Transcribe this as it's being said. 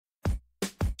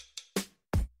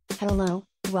Hello,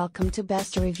 welcome to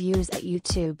Best Reviews at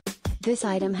YouTube. This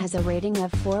item has a rating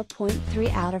of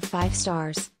 4.3 out of 5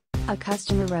 stars. A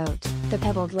customer wrote, "The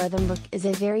pebbled leather look is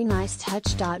a very nice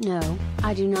touch. No,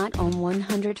 I do not own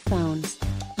 100 phones.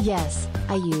 Yes,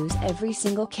 I use every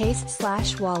single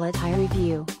case/wallet I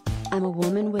review. I'm a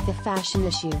woman with a fashion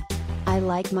issue. I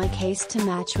like my case to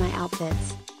match my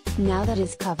outfits. Now that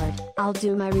is covered, I'll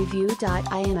do my review.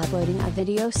 I am uploading a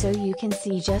video so you can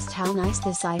see just how nice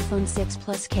this iPhone 6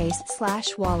 Plus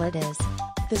case/wallet is.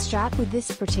 The strap with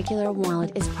this particular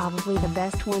wallet is probably the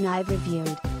best one I've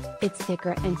reviewed. It's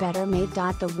thicker and better made.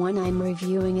 The one I'm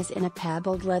reviewing is in a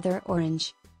pebbled leather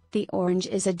orange. The orange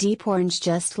is a deep orange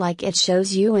just like it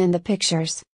shows you in the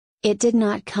pictures. It did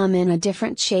not come in a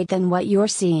different shade than what you're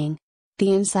seeing.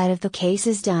 The inside of the case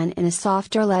is done in a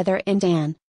softer leather and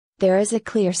tan. There is a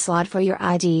clear slot for your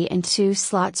ID and 2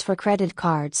 slots for credit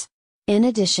cards. In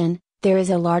addition, there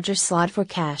is a larger slot for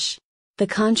cash. The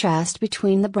contrast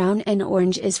between the brown and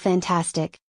orange is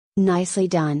fantastic. Nicely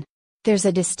done. There's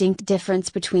a distinct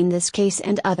difference between this case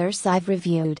and others I've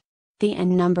reviewed. The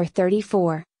N number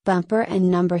 34, bumper and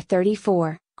number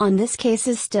 34, on this case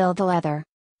is still the leather.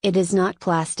 It is not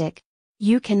plastic.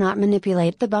 You cannot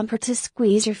manipulate the bumper to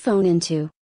squeeze your phone into.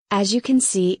 As you can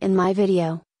see in my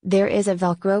video, there is a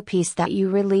Velcro piece that you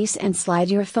release and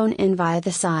slide your phone in via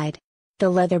the side. The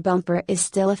leather bumper is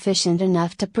still efficient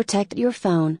enough to protect your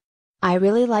phone. I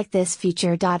really like this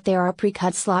feature. There are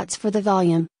pre-cut slots for the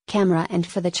volume, camera and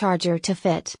for the charger to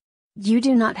fit. You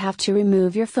do not have to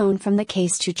remove your phone from the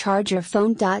case to charge your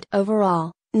phone.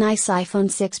 Overall, nice iPhone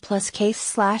 6 Plus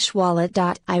case/wallet.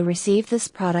 I received this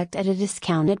product at a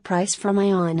discounted price for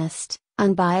my honest,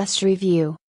 unbiased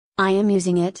review. I am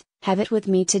using it, have it with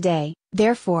me today,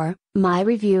 therefore, my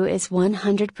review is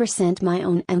 100% my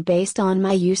own and based on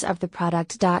my use of the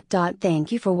product.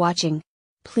 Thank you for watching.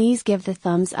 Please give the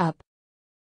thumbs up,